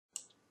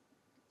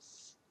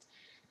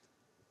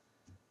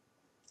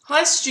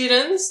Hi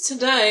students,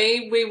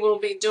 today we will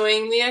be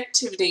doing the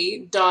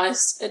activity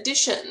dice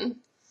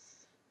addition.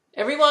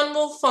 Everyone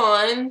will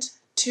find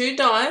 2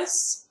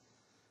 dice,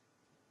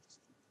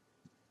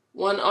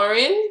 1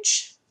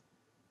 orange,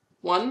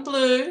 1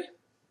 blue,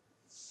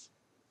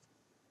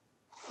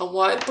 a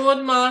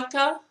whiteboard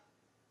marker,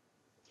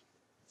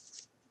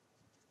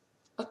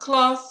 a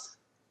cloth,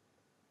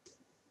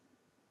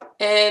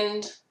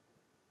 and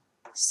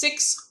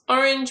 6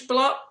 orange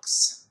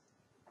blocks.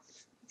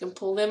 You can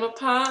pull them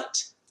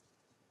apart.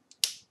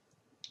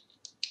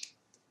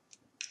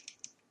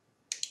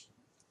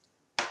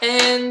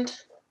 And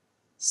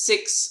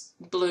 6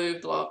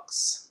 blue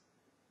blocks.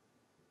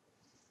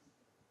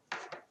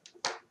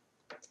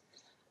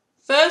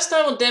 First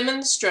I will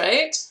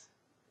demonstrate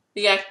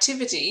the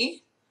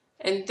activity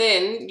and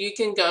then you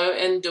can go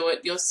and do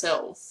it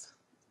yourself.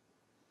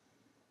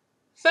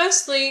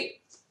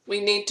 Firstly, we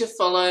need to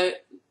follow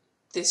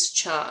this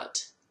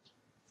chart.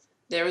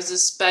 There is a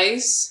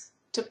space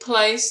to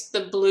place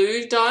the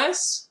blue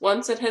dice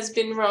once it has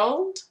been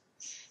rolled,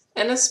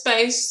 and a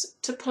space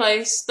to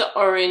place the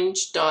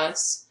orange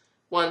dice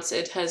once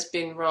it has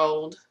been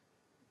rolled.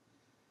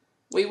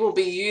 We will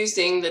be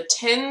using the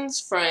tens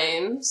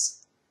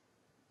frames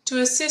to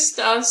assist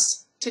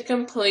us to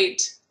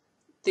complete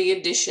the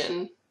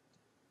addition.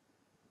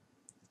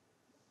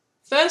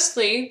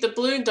 Firstly, the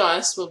blue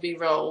dice will be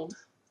rolled.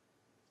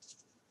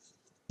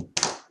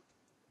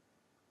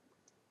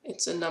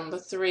 It's a number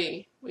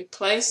 3. We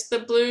place the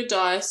blue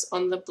dice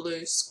on the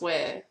blue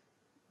square.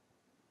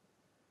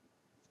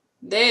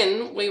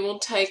 Then we will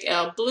take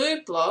our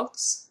blue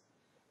blocks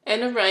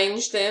and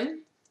arrange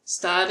them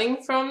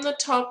starting from the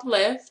top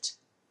left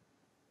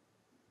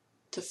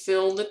to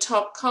fill the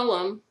top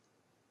column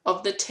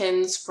of the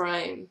tens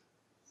frame.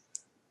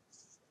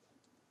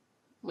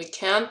 We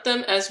count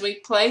them as we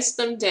place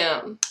them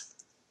down.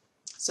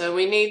 So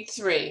we need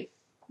 3.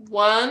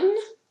 1,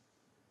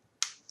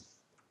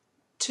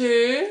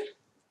 2,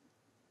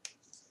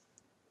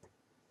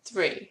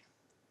 3.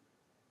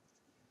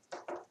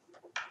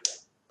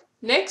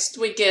 Next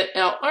we get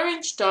our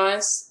orange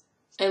dice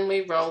and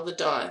we roll the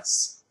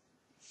dice.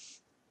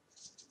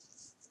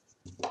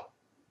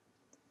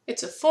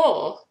 It's a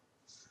 4.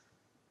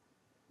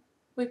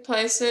 We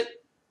place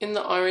it in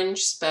the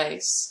orange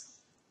space.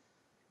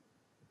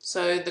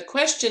 So the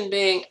question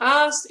being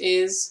asked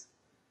is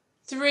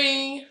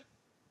 3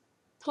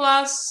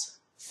 plus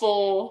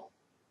 4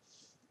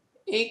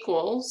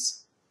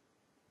 equals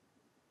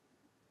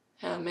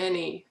how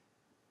many?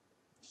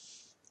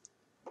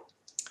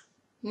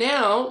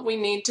 Now we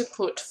need to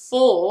put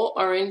 4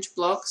 orange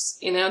blocks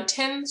in our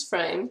tens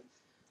frame,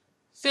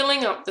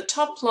 filling up the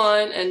top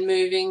line and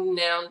moving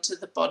down to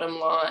the bottom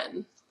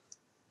line.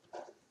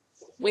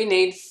 We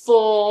need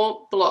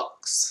 4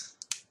 blocks.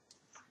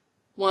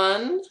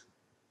 1,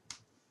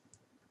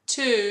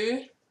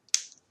 2,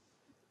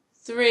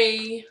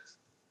 3,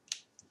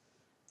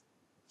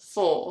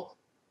 4.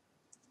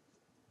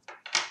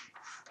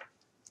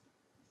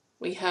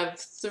 We have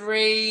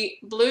 3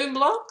 blue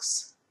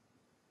blocks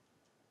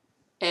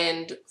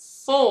and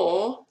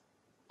 4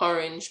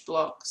 orange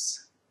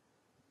blocks.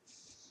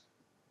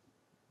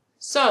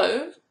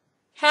 So,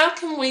 how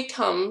can we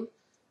come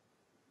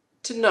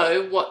to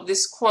know what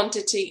this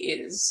quantity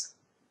is?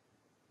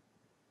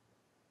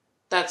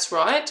 That's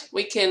right,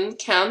 we can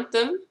count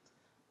them.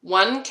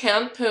 1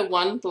 count per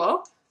 1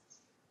 block.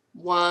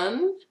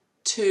 1,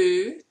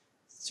 2,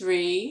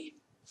 3,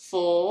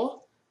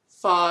 4,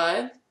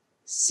 5,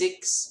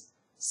 6,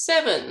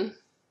 7.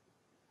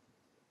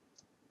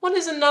 What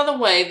is another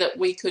way that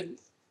we could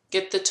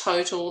get the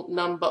total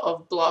number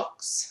of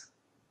blocks?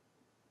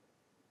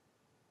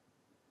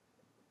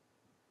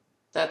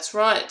 That's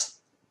right.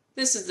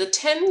 This is the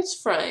tens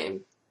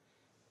frame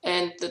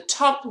and the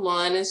top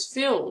line is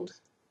filled,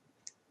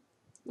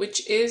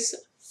 which is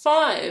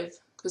 5,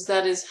 because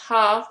that is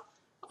half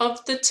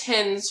of the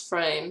tens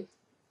frame.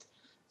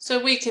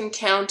 So we can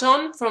count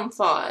on from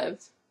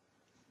 5.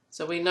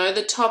 So we know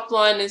the top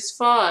line is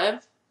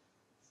 5,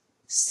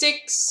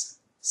 6,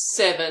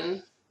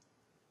 7.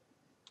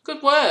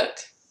 Good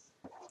work.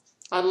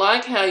 I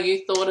like how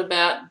you thought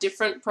about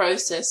different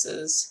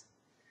processes.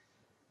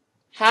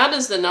 How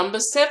does the number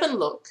 7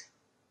 look?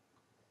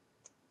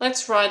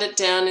 Let's write it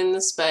down in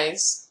the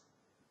space.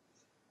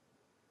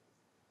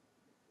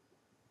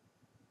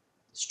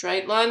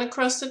 Straight line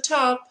across the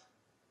top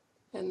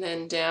and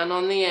then down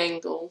on the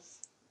angle.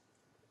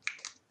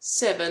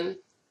 7.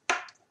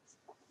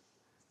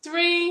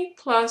 3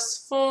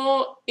 plus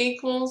 4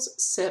 equals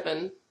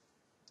 7.